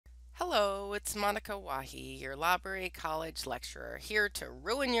Hello, it's Monika Wahi, your Laboure College lecturer, here to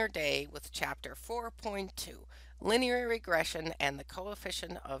ruin your day with Chapter 4.2, Linear Regression and the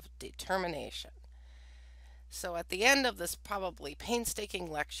Coefficient of Determination. So at the end of this probably painstaking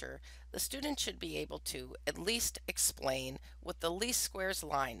lecture, the student should be able to at least explain what the least squares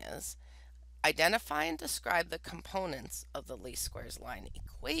line is, identify and describe the components of the least squares line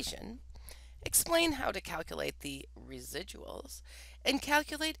equation, explain how to calculate the residuals, and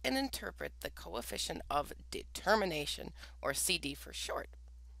calculate and interpret the coefficient of determination, or CD for short.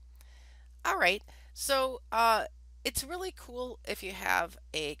 All right, so it's really cool if you have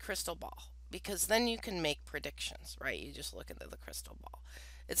a crystal ball because then you can make predictions, right? You just look into the crystal ball.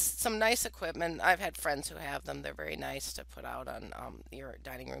 It's some nice equipment. I've had friends who have them. They're very nice to put out on your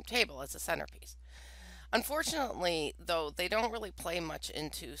dining room table as a centerpiece. Unfortunately, though, they don't really play much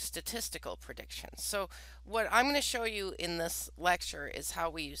into statistical predictions. So what I'm going to show you in this lecture is how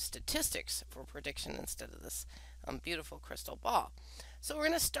we use statistics for prediction instead of this beautiful crystal ball. So we're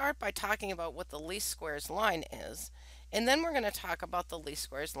going to start by talking about what the least squares line is, and then we're going to talk about the least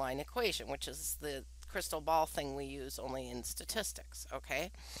squares line equation, which is the crystal ball thing we use only in statistics,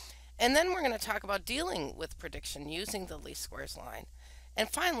 okay? And then we're going to talk about dealing with prediction using the least squares line. And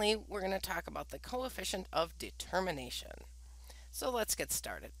finally, we're going to talk about the coefficient of determination. So let's get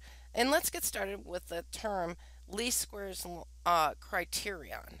started. And let's get started with the term least squares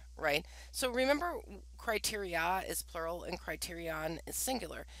criterion, right? So remember, criteria is plural and criterion is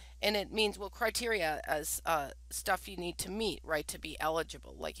singular. And it means, well, criteria as stuff you need to meet, right, to be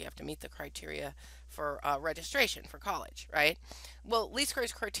eligible. Like you have to meet the criteria for registration for college, right? Well, least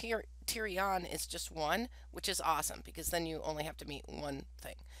squares criterion is just one, which is awesome because then you only have to meet one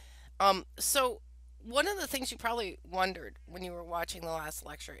thing. So one of the things you probably wondered when you were watching the last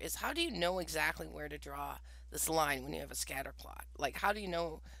lecture is how do you know exactly where to draw this line when you have a scatter plot? Like how do you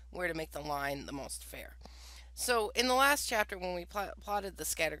know where to make the line the most fair? So in the last chapter when we plotted the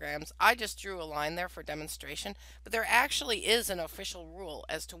scattergrams, I just drew a line there for demonstration, but there actually is an official rule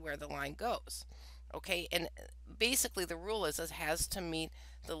as to where the line goes. Okay, and basically the rule is it has to meet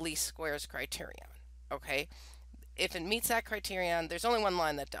the least squares criterion. Okay, if it meets that criterion, there's only one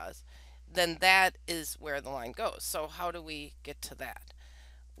line that does, then that is where the line goes. So how do we get to that?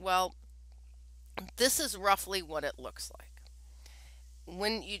 Well, this is roughly what it looks like.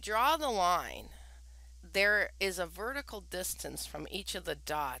 When you draw the line, there is a vertical distance from each of the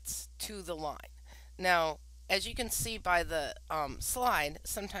dots to the line. Now, as you can see by the slide,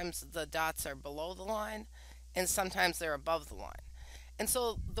 sometimes the dots are below the line and sometimes they're above the line. And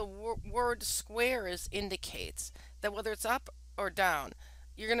so the word squares indicates that whether it's up or down,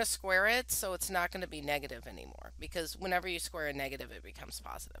 you're going to square it so it's not going to be negative anymore, because whenever you square a negative it becomes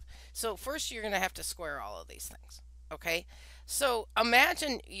positive. So first you're going to have to square all of these things. Okay, so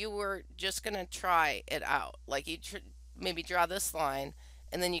imagine you were just going to try it out, like you maybe draw this line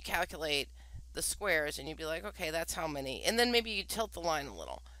and then you calculate the squares and you'd be like, okay, that's how many, and then maybe you tilt the line a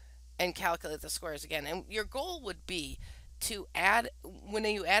little and calculate the squares again, and your goal would be to add, when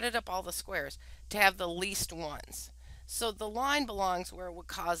you added up all the squares, to have the least ones. So the line belongs where it would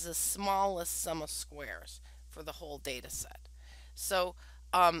cause the smallest sum of squares for the whole data set. So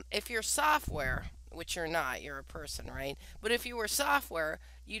if you're software, which you're not, you're a person, right? But if you were software,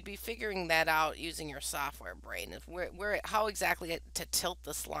 you'd be figuring that out using your software brain, how exactly to tilt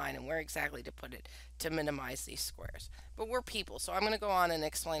this line and where exactly to put it to minimize these squares. But we're people, so I'm going to go on and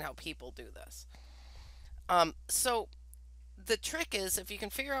explain how people do this. So the trick is, if you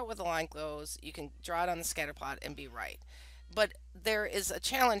can figure out where the line goes, you can draw it on the scatter plot and be right. But there is a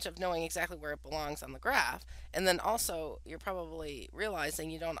challenge of knowing exactly where it belongs on the graph, and then also you're probably realizing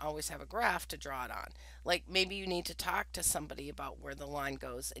you don't always have a graph to draw it on. Like maybe you need to talk to somebody about where the line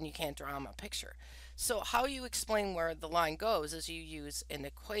goes and you can't draw them a picture. So how you explain where the line goes is you use an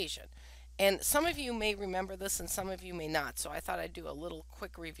equation. And some of you may remember this and some of you may not, so I thought I'd do a little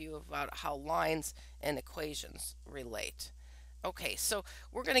quick review about how lines and equations relate. Okay, so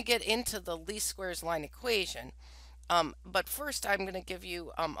we're going to get into the least squares line equation. But first I'm going to give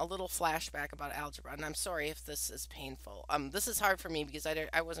you a little flashback about algebra, and I'm sorry if this is painful. This is hard for me because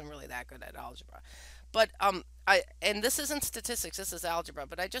I wasn't really that good at algebra. But and this isn't statistics, this is algebra,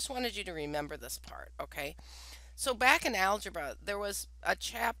 but I just wanted you to remember this part, okay? So back in algebra, there was a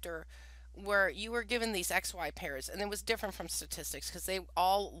chapter where you were given these XY pairs, and it was different from statistics because they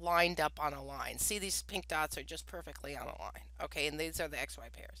all lined up on a line. See, these pink dots are just perfectly on a line, okay? And these are the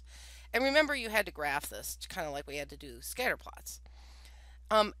XY pairs. And remember, you had to graph this, kind of like we had to do scatter plots.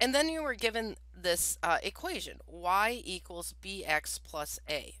 And then you were given this equation, y equals bx plus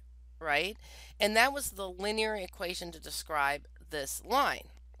a, right? And that was the linear equation to describe this line.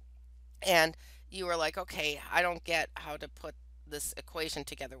 And you were like, okay, I don't get how to put this equation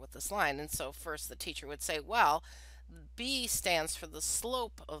together with this line. And so first the teacher would say, well, B stands for the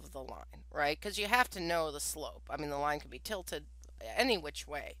slope of the line, right? Because you have to know the slope. I mean, the line could be tilted any which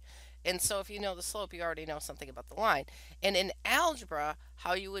way. And so if you know the slope, you already know something about the line. And in algebra,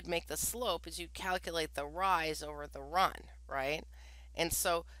 how you would make the slope is you calculate the rise over the run, right? And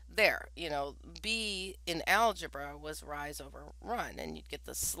so there, B in algebra was rise over run, and you'd get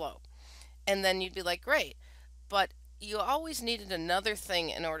the slope. And then you'd be like, great. But you always needed another thing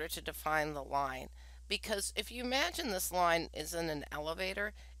in order to define the line. Because if you imagine this line is in an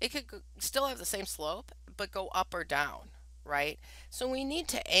elevator, it could still have the same slope, but go up or down, right? So we need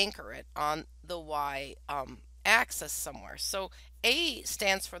to anchor it on the y axis somewhere. So A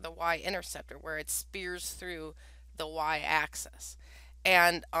stands for the y-intercept, where it spears through the y-axis.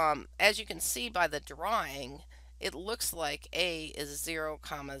 And as you can see by the drawing, it looks like A is 0,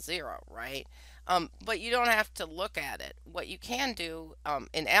 comma 0, right? But you don't have to look at it. What you can do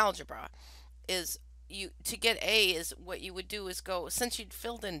in algebra is to get A is what you would do is go, since you'd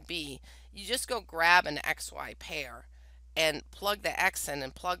filled in B, you just go grab an XY pair and plug the X in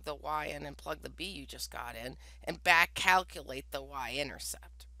and plug the Y in and plug the B you just got in and back calculate the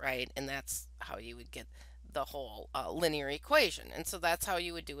y-intercept, right? And that's how you would get the whole linear equation. And so that's how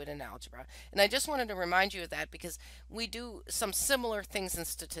you would do it in algebra. And I just wanted to remind you of that because we do some similar things in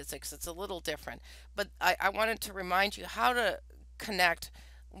statistics. It's a little different, but I wanted to remind you how to connect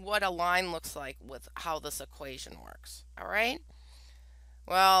what a line looks like with how this equation works. All right?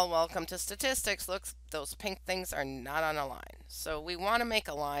 Well, welcome to statistics. Look, those pink things are not on a line. So we want to make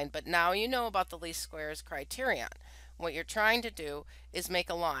a line, but now you know about the least squares criterion. What you're trying to do is make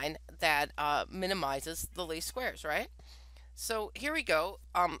a line that minimizes the least squares, right? So here we go.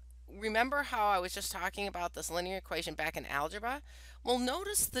 Remember how I was just talking about this linear equation back in algebra? Well,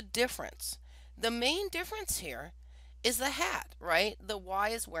 notice the difference. The main difference here is the hat, right? The y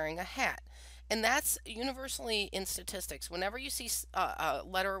is wearing a hat. And that's universally in statistics. Whenever you see a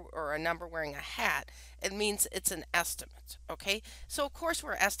letter or a number wearing a hat, it means it's an estimate, okay? So of course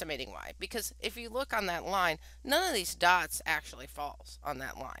we're estimating y, because if you look on that line, none of these dots actually falls on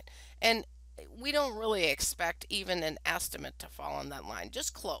that line. And we don't really expect even an estimate to fall on that line,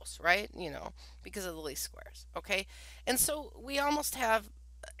 just close, right? Because of the least squares, okay? And so we almost have,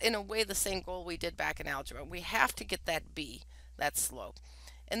 in a way, the same goal we did back in algebra. We have to get that b, that slope.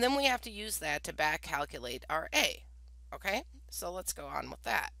 And then we have to use that to back calculate our a, okay? So let's go on with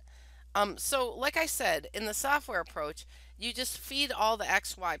that. So like I said, in the software approach, you just feed all the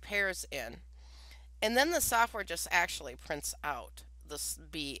XY pairs in, and then the software just actually prints out the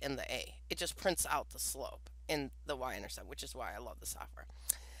b and the a. It just prints out the slope in the y-intercept, which is why I love the software.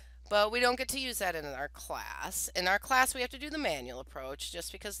 But we don't get to use that in our class. In our class, we have to do the manual approach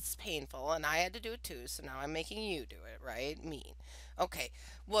just because it's painful, and I had to do it too, so now I'm making you do it, right? Mean. Okay,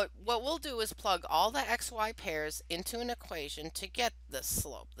 what we'll do is plug all the XY pairs into an equation to get this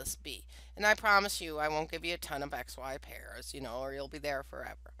slope, this b. And I promise you, I won't give you a ton of XY pairs, or you'll be there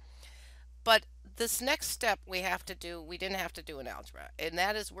forever. But this next step we have to do, we didn't have to do in algebra, and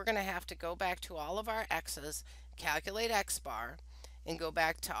that is we're going to have to go back to all of our x's, calculate x bar, and go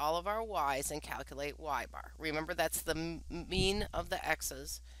back to all of our y's and calculate y bar. Remember, that's the mean of the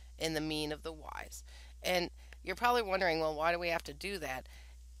x's and the mean of the y's. And you're probably wondering, well, why do we have to do that?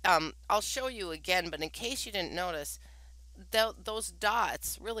 I'll show you again, but in case you didn't notice, those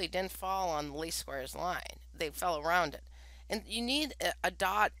dots really didn't fall on the least squares line. They fell around it. And you need a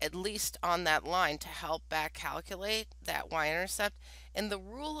dot at least on that line to help back calculate that y-intercept. And the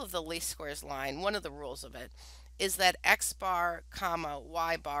rule of the least squares line, one of the rules of it, is that x bar comma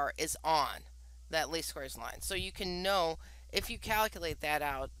y bar is on that least squares line. So you can know if you calculate that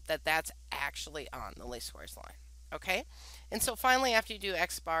out that that's actually on the least squares line. Okay? And so finally, after you do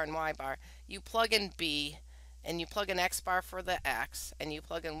x bar and y bar, you plug in b, and you plug in x bar for the x, and you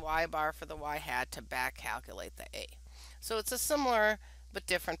plug in y bar for the y hat to back calculate the a. So it's a similar but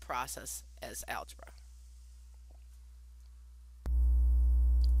different process as algebra.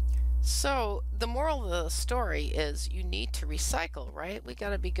 So the moral of the story is you need to recycle, right? We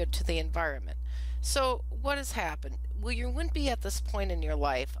got to be good to the environment. So what has happened? Well, you wouldn't be at this point in your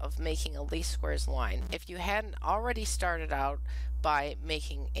life of making a least squares line if you hadn't already started out by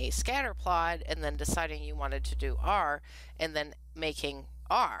making a scatter plot and then deciding you wanted to do R and then making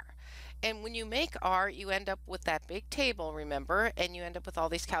R. And when you make R, you end up with that big table, remember, and you end up with all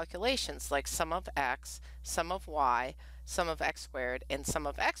these calculations like sum of x, sum of y, sum of x squared, and sum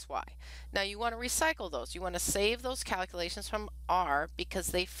of xy. Now you want to recycle those. You want to save those calculations from R because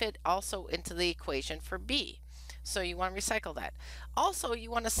they fit also into the equation for b. So you want to recycle that. Also, you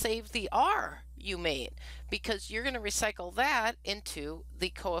want to save the r you made because you're going to recycle that into the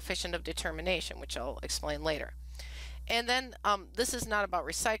coefficient of determination, which I'll explain later. And then this is not about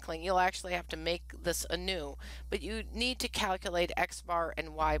recycling. You'll actually have to make this anew, but you need to calculate x bar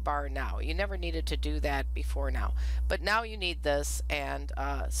and y bar now. You never needed to do that before now, but now you need this. And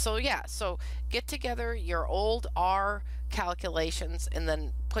so yeah, so get together your old r calculations and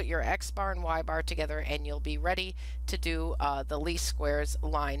then put your x bar and y bar together, and you'll be ready to do the least squares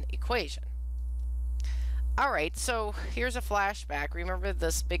line equation. All right, so here's a flashback. Remember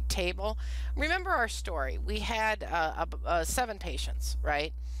this big table? Remember our story. We had 7 patients,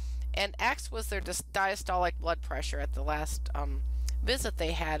 right? And X was their diastolic blood pressure at the last visit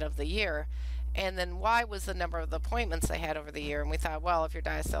they had of the year. And then Y was the number of the appointments they had over the year. And we thought, well, if your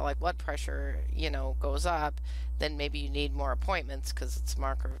diastolic blood pressure, goes up, then maybe you need more appointments because it's a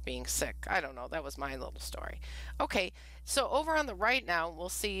marker of being sick. I don't know. That was my little story. Okay, so over on the right now, we'll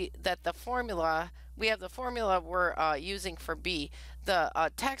see that the formula, we have the formula we're using for B. The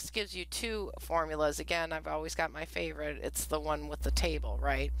text gives you 2 formulas. Again, I've always got my favorite. It's the one with the table,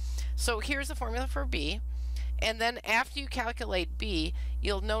 right? So here's the formula for B. And then after you calculate B,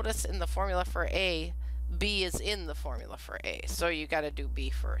 you'll notice in the formula for A, B is in the formula for A. So you got to do B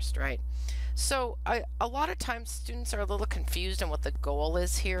first, right? So a lot of times students are a little confused on what the goal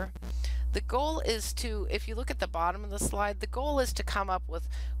is here. The goal is to, if you look at the bottom of the slide, the goal is to come up with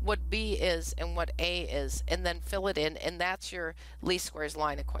what B is and what A is and then fill it in, and that's your least squares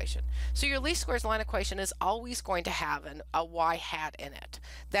line equation. So your least squares line equation is always going to have a y hat in it.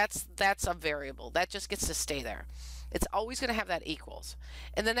 That's a variable. That just gets to stay there. It's always going to have that equals.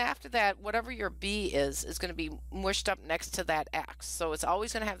 And then after that, whatever your B is going to be mushed up next to that x. So it's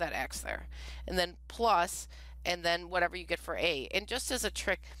always going to have that x there. And then plus, and then whatever you get for A. And just as a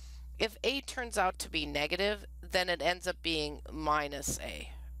trick, if A turns out to be negative, then it ends up being minus A,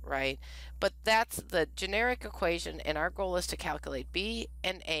 right? But that's the generic equation, and our goal is to calculate B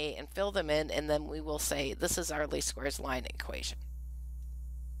and A and fill them in, and then we will say this is our least squares line equation.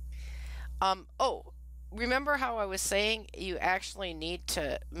 Remember how I was saying you actually need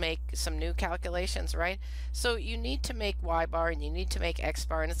to make some new calculations, right? So you need to make y bar and you need to make x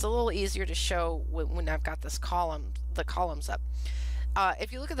bar, and it's a little easier to show when I've got this the columns up.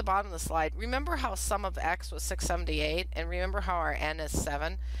 If you look at the bottom of the slide, remember how sum of x was 678, and remember how our n is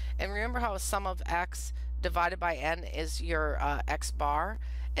 7, and remember how sum of x divided by n is your x bar,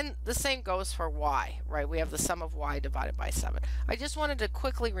 and the same goes for y, right? We have the sum of y divided by 7. I just wanted to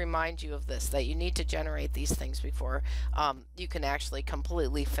quickly remind you of this, that you need to generate these things before you can actually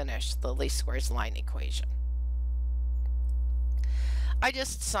completely finish the least squares line equation. I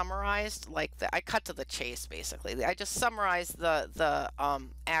just summarized, I cut to the chase basically. I just summarized the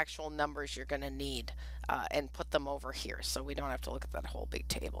actual numbers you're going to need and put them over here so we don't have to look at that whole big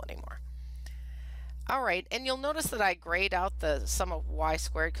table anymore. All right, and you'll notice that I grayed out the sum of y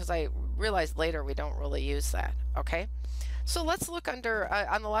squared because I realized later we don't really use that, okay? So let's look under,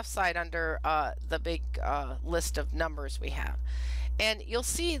 on the left side under the big list of numbers we have. And you'll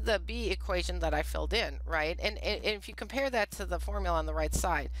see the B equation that I filled in, right? And if you compare that to the formula on the right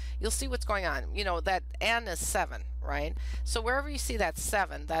side, you'll see what's going on. You know, that n is 7, right? So wherever you see that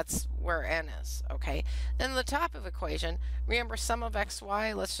 7, that's where n is, okay? Then the top of equation, remember sum of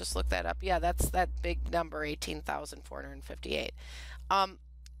xy, let's just look that up. Yeah, that's that big number, 18,458.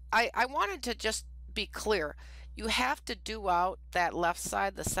 I wanted to just be clear. You have to do out that left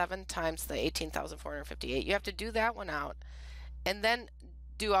side, the 7 times the 18,458. You have to do that one out. And then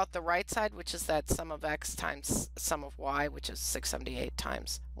do out the right side, which is that sum of x times sum of y, which is 678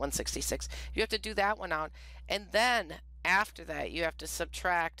 times 166. You have to do that one out. And then after that, you have to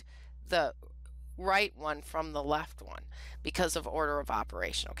subtract the right one from the left one because of order of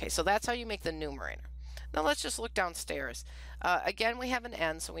operation. Okay, so that's how you make the numerator. Now let's just look downstairs. Again, we have an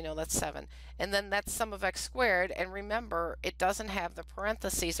n, so we know that's 7. And then that's sum of x squared. And remember, it doesn't have the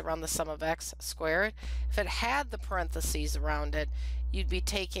parentheses around the sum of x squared. If it had the parentheses around it, you'd be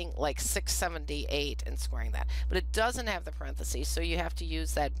taking like 678 and squaring that. But it doesn't have the parentheses, so you have to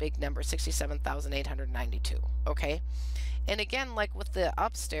use that big number, 67,892. Okay? And again, like with the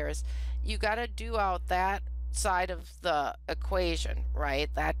upstairs, you got to do out that side of the equation,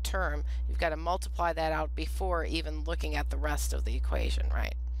 right? That term, you've got to multiply that out before even looking at the rest of the equation,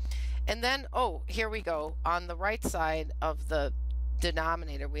 right? And then, oh, here we go. On the right side of the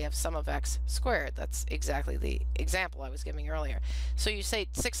denominator, we have sum of x squared. That's exactly the example I was giving earlier. So you say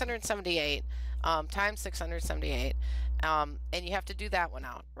 678 times 678, and you have to do that one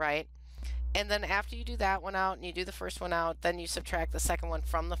out, right? And then after you do that one out and you do the first one out, then you subtract the second one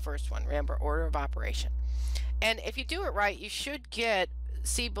from the first one. Remember, order of operation. And if you do it right, you should get,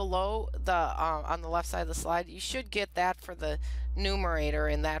 see below the, on the left side of the slide, you should get that for the numerator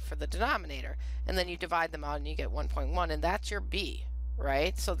and that for the denominator. And then you divide them out and you get 1.1, and that's your b,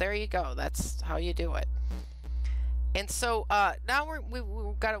 right? So there you go. That's how you do it. And so now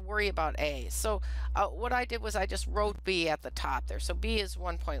we've got to worry about a. So what I did was I just wrote b at the top there. So b is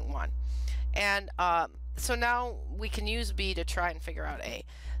 1.1. And so now we can use b to try and figure out a.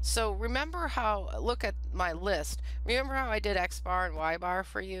 So remember how, look at my list. Remember how I did x bar and y bar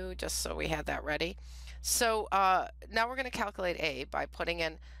for you, just so we had that ready? So now we're going to calculate a by putting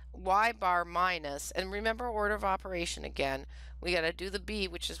in y bar minus, and remember order of operation again. We got to do the b,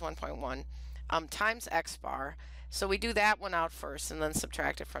 which is 1.1, times x bar. So we do that one out first and then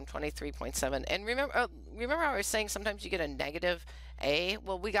subtract it from 23.7. And remember, remember how I was saying sometimes you get a negative a?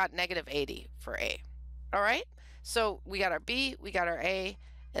 Well, we got negative 80 for a. All right? So we got our b, we got our a,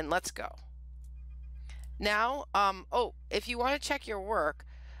 and let's go. Now, oh, if you want to check your work,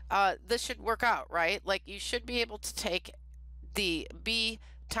 this should work out, right? Like you should be able to take the b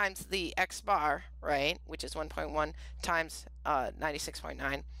times the x bar, right, which is 1.1 times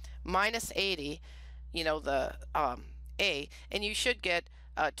 96.9 minus 80, you know, the a, and you should get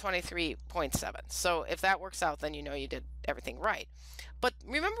 23.7. So if that works out, then you know you did everything right. But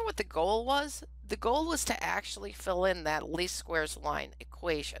remember what the goal was? The goal was to actually fill in that least squares line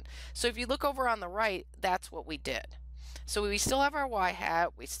equation. So if you look over on the right, that's what we did. So we still have our y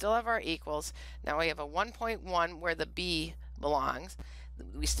hat, we still have our equals. Now we have a 1.1 where the b belongs.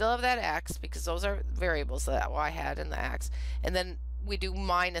 We still have that x because those are variables, the y hat and the x. And then we do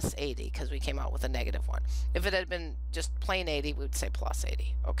minus 80 because we came out with a negative 1. If it had been just plain 80, we would say plus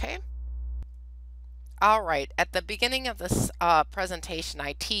 80, okay? All right, at the beginning of this presentation,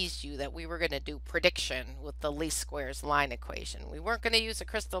 I teased you that we were going to do prediction with the least squares line equation. We weren't going to use a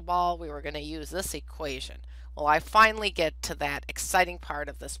crystal ball, we were going to use this equation. Well, I finally get to that exciting part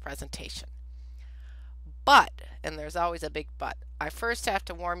of this presentation. But, and there's always a big but, I first have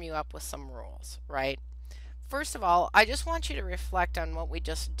to warm you up with some rules, right? First of all, I just want you to reflect on what we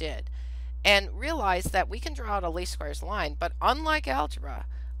just did and realize that we can draw out a least squares line, but unlike algebra,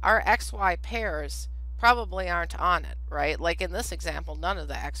 our xy pairs probably aren't on it, right? Like in this example, none of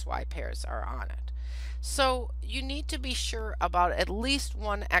the xy pairs are on it. So you need to be sure about at least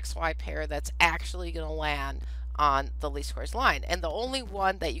one xy pair that's actually going to land on the least squares line. And the only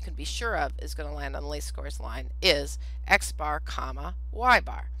one that you can be sure of is going to land on the least squares line is x bar comma y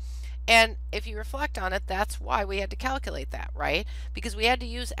bar. And if you reflect on it, that's why we had to calculate that, right? Because we had to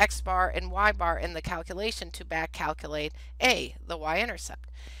use x bar and y bar in the calculation to back calculate a, the y-intercept.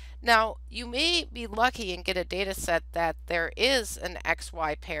 Now, you may be lucky and get a data set that there is an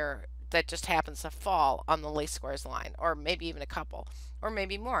xy pair that just happens to fall on the least squares line, or maybe even a couple, or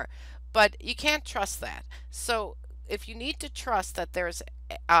maybe more. But you can't trust that. So if you need to trust that there's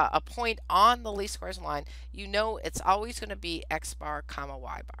a point on the least squares line, you know it's always going to be x bar comma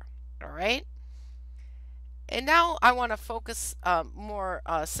y bar. All right, and now I want to focus more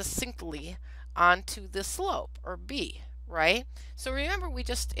succinctly onto the slope, or b, right? So remember, we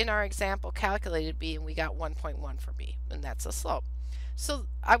just in our example calculated b and we got 1.1 for b, and that's the slope. So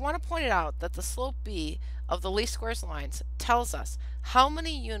I want to point it out that the slope b of the least squares lines tells us how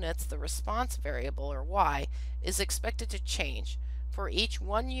many units the response variable, or y, is expected to change for each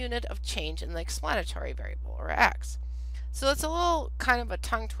 1 unit of change in the explanatory variable, or x. So it's a little kind of a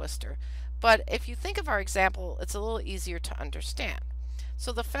tongue twister, but if you think of our example, it's a little easier to understand.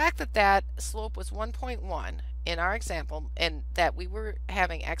 So the fact that that slope was 1.1 in our example, and that we were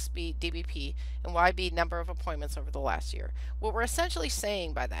having xb dBp and yb number of appointments over the last year, what we're essentially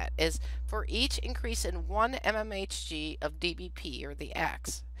saying by that is for each increase in 1 mmHg of dBp, or the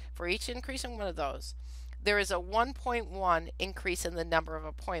x, for each increase in one of those, there is a 1.1 increase in the number of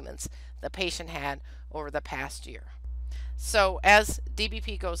appointments the patient had over the past year. So as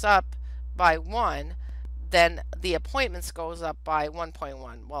dBp goes up by 1, then the appointments goes up by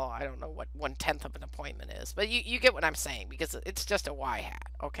 1.1. Well, I don't know what 1/10 of an appointment is, but you get what I'm saying, because it's just a y hat,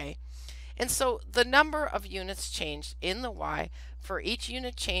 okay? And so the number of units changed in the y for each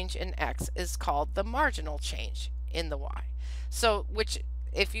unit change in x is called the marginal change in the y. So, which,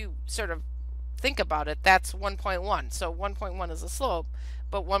 if you sort of think about it, that's 1.1. So 1.1 is the slope,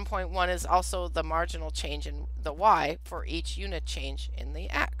 but 1.1 is also the marginal change in the y for each unit change in the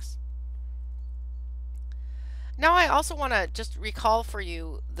x. Now I also want to just recall for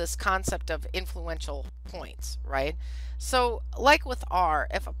you this concept of influential points, right? So like with R,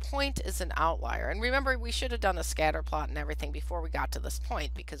 if a point is an outlier, and remember we should have done a scatter plot and everything before we got to this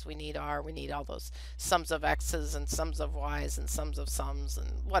point, because we need R, we need all those sums of X's and sums of Y's and sums of sums and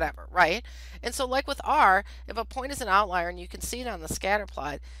whatever, right? And so like with R, if a point is an outlier and you can see it on the scatter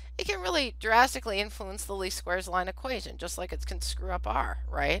plot, it can really drastically influence the least squares line equation, just like it can screw up R,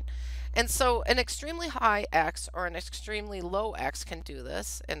 right? And so an extremely high X or an extremely low X can do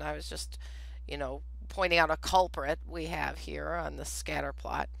this. And I was just, pointing out a culprit we have here on the scatter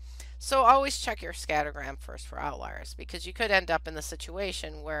plot. So always check your scattergram first for outliers, because you could end up in the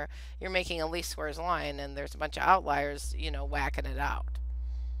situation where you're making a least squares line and there's a bunch of outliers, whacking it out.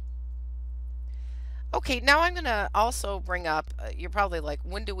 Okay, now I'm going to also bring up, you're probably like,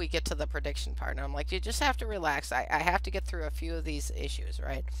 when do we get to the prediction part? And I'm like, you just have to relax. I have to get through a few of these issues,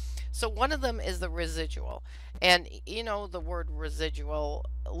 right? So one of them is the residual. And the word residual,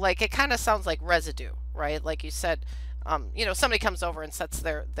 like it kind of sounds like residue, right? Like you said, somebody comes over and sets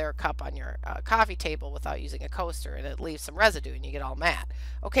their cup on your coffee table without using a coaster, and it leaves some residue and you get all mad.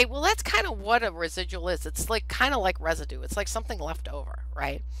 Okay, well that's kind of what a residual is. It's like kind of like residue. It's like something left over,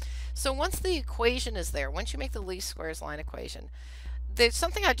 right? So once the equation is there, once you make the least squares line equation, there's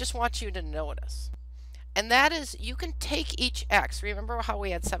something I just want you to notice. And that is, you can take each X. Remember how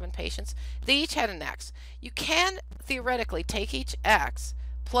we had 7 patients? They each had an X. You can theoretically take each X,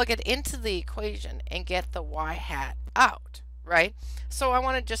 plug it into the equation, and get the Y hat out, right? So I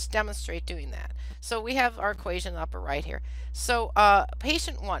want to just demonstrate doing that. So we have our equation upper right here. So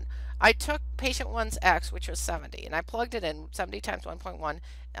patient 1. I took patient 1's X, which was 70, and I plugged it in, 70 times 1.1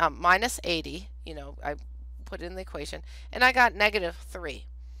 minus 80, I put it in the equation, and I got -3.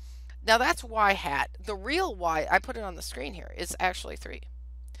 Now that's Y hat. The real Y, I put it on the screen here, is actually 3.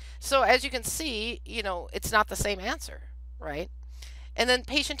 So as you can see, it's not the same answer, right? And then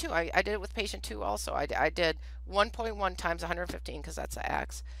patient 2, I did it with patient 2 also. I did 1.1 times 115, because that's the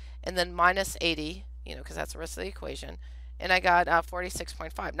X, and then minus 80, because that's the rest of the equation, and I got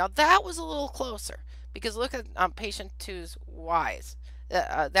 46.5. Now that was a little closer, because look at patient 2's Y's.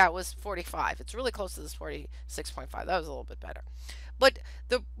 That was 45. It's really close to this 46.5. That was a little bit better. But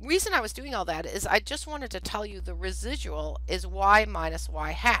the reason I was doing all that is I just wanted to tell you the residual is Y minus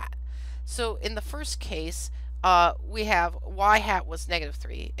Y hat. So in the first case, we have Y hat was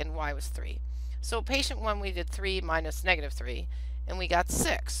 -3 and Y was 3. So patient 1, we did 3 minus -3, and we got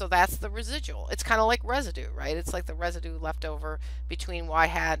 6. So that's the residual. It's kind of like residue, right? It's like the residue left over between Y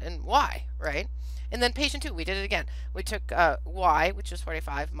hat and Y, right? And then patient 2, we did it again. We took Y, which was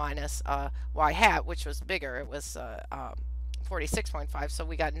 45, minus Y hat, which was bigger. It was 46.5, so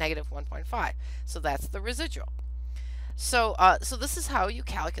we got -1.5. So that's the residual. So, so this is how you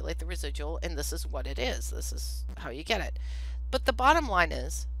calculate the residual, and this is what it is. This is how you get it. But the bottom line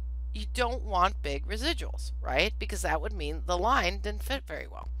is, you don't want big residuals, right? Because that would mean the line didn't fit very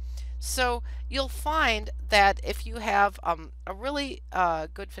well. So you'll find that if you have a really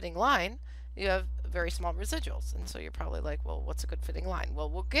good fitting line, you have very small residuals. And so you're probably like, well, what's a good fitting line? Well,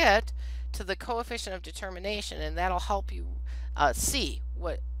 we'll get to the coefficient of determination, and that'll help you see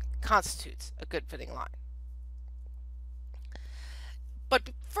what constitutes a good fitting line. But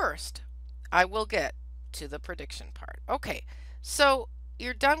first, I will get to the prediction part. Okay, so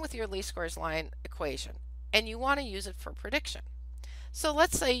you're done with your least squares line equation, and you want to use it for prediction. So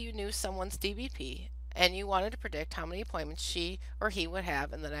let's say you knew someone's DBP, and you wanted to predict how many appointments she or he would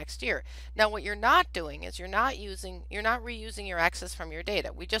have in the next year. Now what you're not doing is you're not reusing your X's from your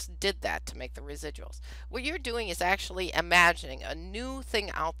data. We just did that to make the residuals. What you're doing is actually imagining a new thing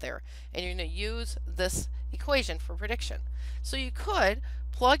out there, and you're going to use this equation for prediction. So you could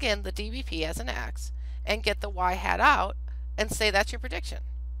plug in the DBP as an X and get the Y hat out and say that's your prediction,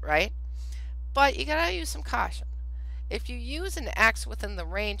 right? But you gotta use some caution. If you use an X within the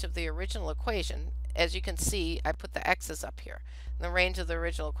range of the original equation, as you can see, I put the X's up here. And the range of the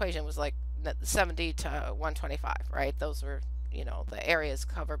original equation was like 70 to 125, right? Those were, the areas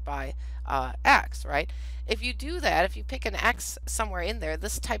covered by X, right? If you do that, if you pick an X somewhere in there,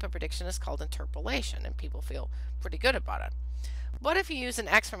 this type of prediction is called interpolation, and people feel pretty good about it. But if you use an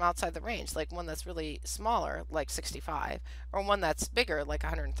X from outside the range, like one that's really smaller, like 65, or one that's bigger, like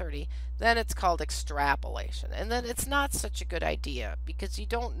 130, then it's called extrapolation. And then it's not such a good idea because you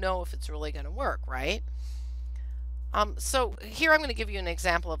don't know if it's really going to work, right? So here I'm going to give you an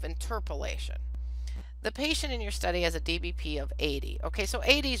example of interpolation. The patient in your study has a DBP of 80. Okay, so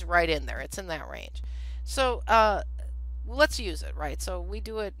 80 is right in there. It's in that range. So let's use it, right? So we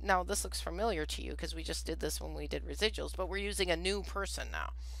do it now. This looks familiar to you because we just did this when we did residuals, but we're using a new person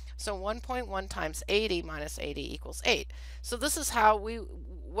now. So 1.1 times 80 minus 80 equals 8. So this is how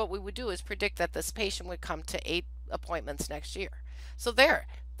what we would do is predict that this patient would come to 8 appointments next year. So there,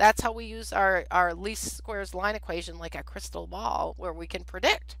 that's how we use our least squares line equation, like a crystal ball, where we can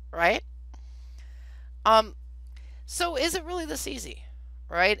predict, right? So is it really this easy,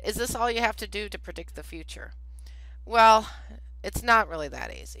 right? Is this all you have to do to predict the future? Well, it's not really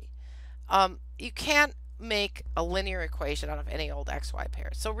that easy. You can't make a linear equation out of any old XY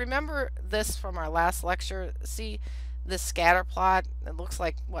pair. So remember this from our last lecture. See this scatter plot? It looks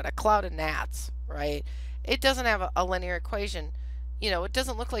like, what, a cloud of gnats, right? It doesn't have a linear equation. You know, it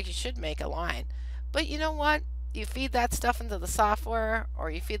doesn't look like you should make a line. But you know what? You feed that stuff into the software, or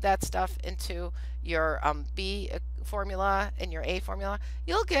you feed that stuff into your B formula and your A formula,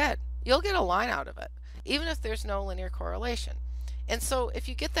 you'll get a line out of it, even if there's no linear correlation. And so if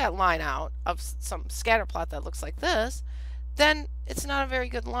you get that line out of some scatter plot that looks like this, then it's not a very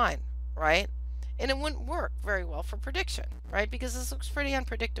good line, right? And it wouldn't work very well for prediction, right? Because this looks pretty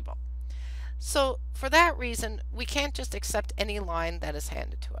unpredictable. So for that reason, we can't just accept any line that is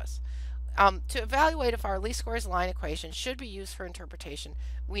handed to us. To evaluate if our least squares line equation should be used for interpretation,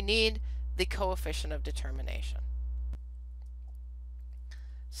 we need the coefficient of determination.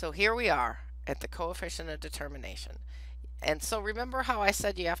 So here we are at the coefficient of determination. And so remember how I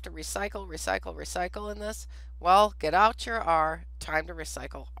said you have to recycle, recycle, recycle in this? Well, get out your R, time to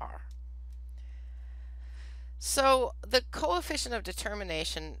recycle R. So the coefficient of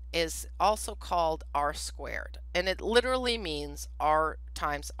determination is also called R squared, and it literally means R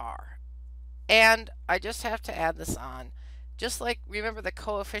times R. And I just have to add this on. Just like, remember the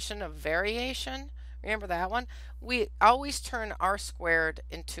coefficient of variation? Remember that one? We always turn R squared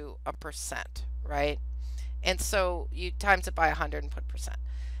into a percent, right? And so you times it by 100 and put percent.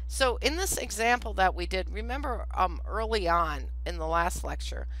 So in this example that we did, remember early on in the last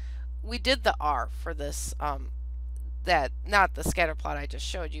lecture, we did the R for this, that not the scatter plot I just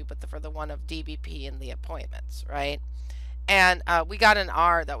showed you, but for the one of DBP and the appointments, right? And we got an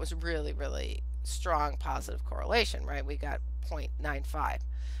R that was really, really strong positive correlation, right? We got 0.95.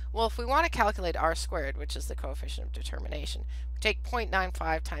 Well, if we want to calculate R squared, which is the coefficient of determination, we take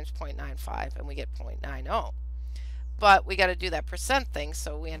 0.95 times 0.95 and we get 0.90. But we got to do that percent thing,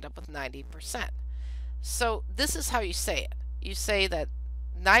 so we end up with 90%. So this is how you say it. You say that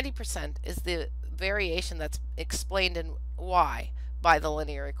 90% is the variation that's explained in Y by the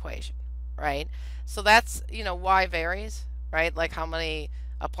linear equation, right? So that's, you know, Y varies, right? Like how many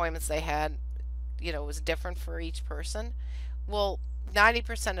appointments they had, you know, was different for each person. Well,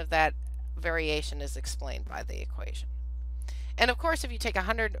 90% of that variation is explained by the equation. And of course, if you take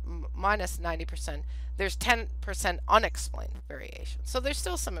 100 minus 90%, there's 10% unexplained variation. So there's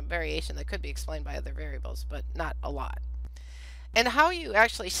still some variation that could be explained by other variables, but not a lot. And how you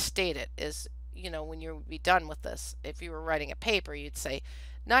actually state it is, you know, when you'll be done with this, if you were writing a paper, you'd say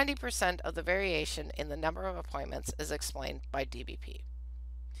 90% of the variation in the number of appointments is explained by DBP.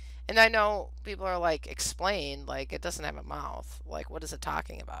 And I know people are like, explain, like it doesn't have a mouth. Like, what is it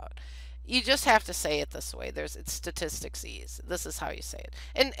talking about? You just have to say it this way. It's statistics ease. This is how you say it.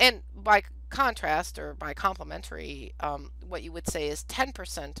 And by contrast, or by complementary, what you would say is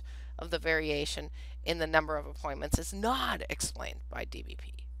 10% of the variation in the number of appointments is not explained by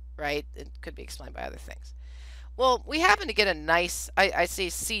DBP, right? It could be explained by other things. Well, we happen to get a nice, I say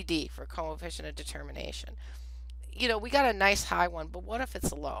CD for coefficient of determination. You know, we got a nice high one, but what if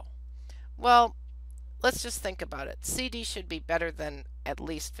it's low? Well, let's just think about it. CD should be better than at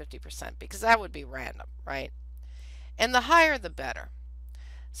least 50% because that would be random, right? And the higher the better.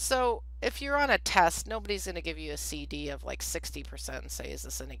 So if you're on a test, nobody's going to give you a CD of like 60% and say, is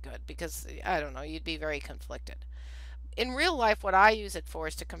this any good? Because, I don't know, you'd be very conflicted. In real life, what I use it for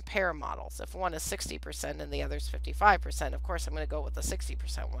is to compare models. If one is 60% and the other is 55%, of course I'm going to go with the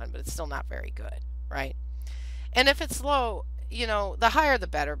 60% one, but it's still not very good, right? And if it's low, you know, the higher the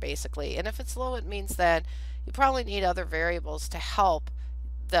better, basically. And if it's low, it means that you probably need other variables to help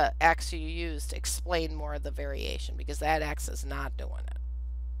the X you use to explain more of the variation, because that X is not doing it.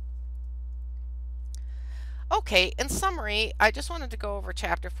 Okay, in summary, I just wanted to go over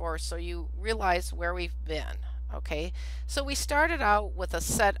chapter 4 so you realize where we've been. Okay, so we started out with a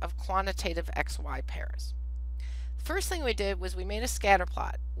set of quantitative XY pairs. First thing we did was we made a scatter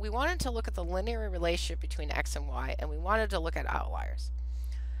plot. We wanted to look at the linear relationship between X and Y, and we wanted to look at outliers.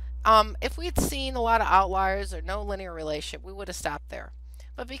 If we had seen a lot of outliers or no linear relationship, we would have stopped there.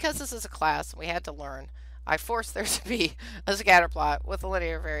 But because this is a class and we had to learn, I forced there to be a scatter plot with a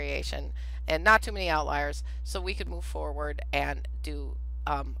linear variation and not too many outliers so we could move forward and do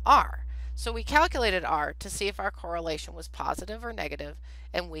R. So we calculated R to see if our correlation was positive or negative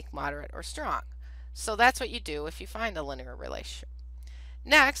and weak, moderate, or strong. So that's what you do if you find a linear relationship.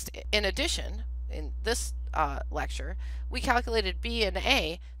 Next, in addition, in this lecture, we calculated b and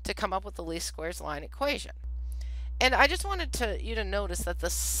a to come up with the least squares line equation. And I just wanted you to notice that the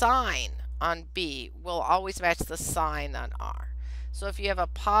sign on b will always match the sign on r. So if you have a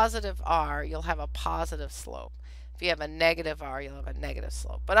positive r, you'll have a positive slope. If you have a negative r, you'll have a negative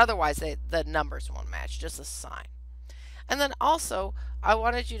slope. But otherwise, the numbers won't match, just the sign. And then also, I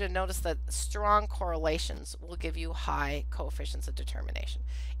wanted you to notice that strong correlations will give you high coefficients of determination,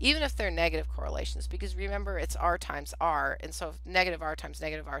 even if they're negative correlations, because remember it's r times r, and so negative r times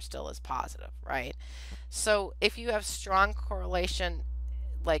negative r still is positive, right? So if you have strong correlation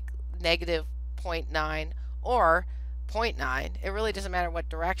like negative 0.9 or 0.9, it really doesn't matter what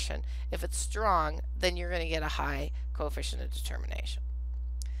direction. If it's strong, then you're going to get a high coefficient of determination.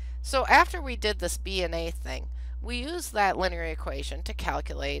 So after we did this b and a thing, we used that linear equation to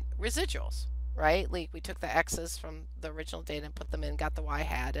calculate residuals, right? Like we took the x's from the original data and put them in, got the y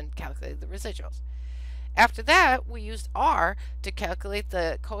hat, and calculated the residuals. After that, we used r to calculate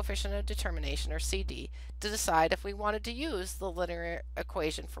the coefficient of determination, or CD, to decide if we wanted to use the linear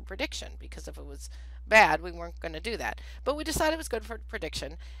equation for prediction, because if it was bad, we weren't going to do that. But we decided it was good for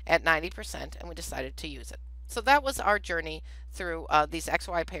prediction at 90%, and we decided to use it. So that was our journey through these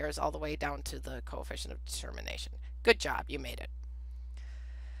xy pairs all the way down to the coefficient of determination. Good job, you made it.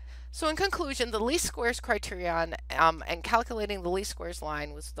 So in conclusion, the least squares criterion and calculating the least squares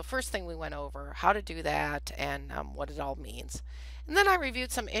line was the first thing we went over, how to do that and what it all means. And then I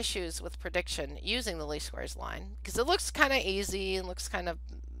reviewed some issues with prediction using the least squares line, because it looks kind of easy and looks kind of,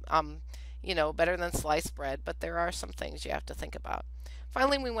 you know, better than sliced bread, but there are some things you have to think about.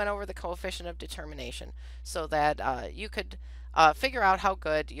 Finally, we went over the coefficient of determination so that you could figure out how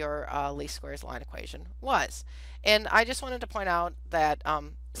good your least squares line equation was. And I just wanted to point out that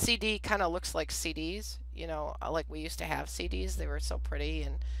CD kind of looks like CDs, you know, like we used to have CDs. They were so pretty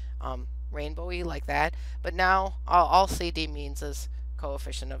and rainbowy like that. But now all CD means is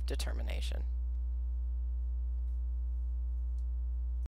coefficient of determination.